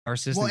Our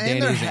assistant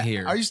Danny isn't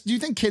here. Do you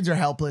think kids are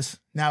helpless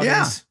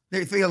nowadays? Yeah,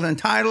 they feel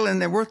entitled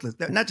and they're worthless.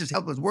 They're not just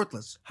helpless,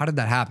 worthless. How did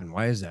that happen?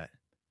 Why is that?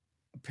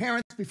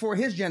 Parents before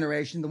his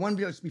generation, the one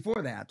just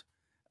before that,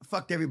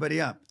 fucked everybody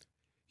up.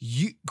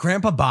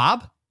 Grandpa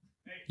Bob?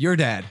 Hey, your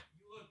dad.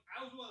 Look,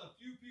 I was one of the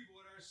few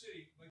people in our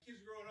city. My kids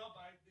growing up,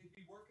 they'd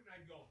be working,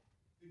 I'd go.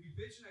 They'd be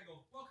bitching, I'd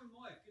go, welcome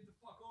life, get the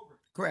fuck over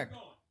it. Correct.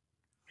 Keep going.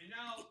 And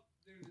now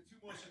they're the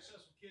two most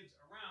successful kids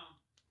around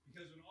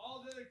because when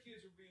all the other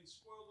kids were being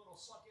spoiled little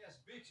suck-ass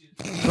bitches,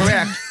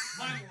 correct.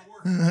 mine were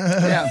working.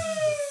 Yeah.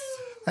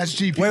 That's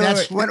GP.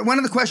 One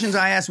of the questions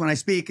I ask when I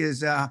speak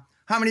is,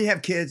 how many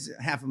have kids?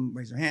 Half of them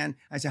raise their hand.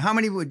 I say, how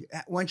many would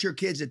want your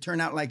kids to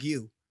turn out like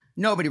you?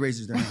 Nobody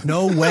raises their hand.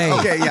 No way.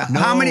 Okay, yeah. No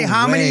how many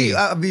way.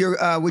 of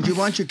your would you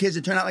want your kids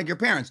to turn out like your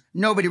parents?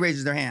 Nobody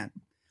raises their hand.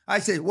 I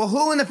say, well,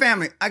 who in the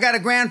family? I got a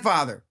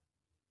grandfather.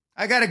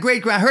 I got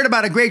a I heard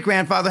about a great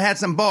grandfather had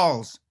some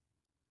balls.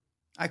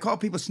 I call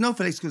people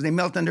snowflakes because they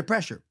melt under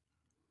pressure.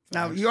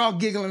 Now you're all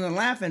giggling and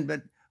laughing,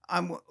 but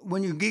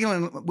when you're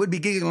giggling, would be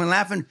giggling and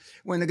laughing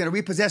when they're going to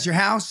repossess your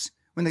house,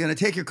 when they're going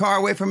to take your car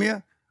away from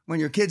you, when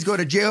your kids go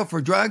to jail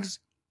for drugs.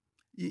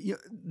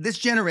 This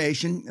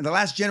generation, the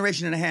last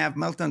generation and a half,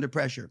 melt under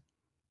pressure.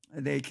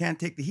 They can't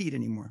take the heat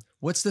anymore.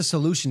 What's the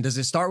solution? Does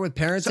it start with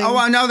parenting?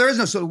 Oh, no, there is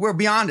no solution. We're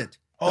beyond it.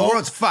 The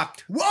world's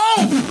fucked.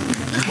 Whoa!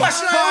 The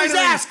question I always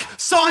ask.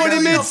 Someone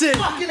admits it.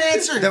 Fucking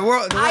answer. The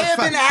world I have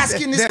been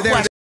asking this question.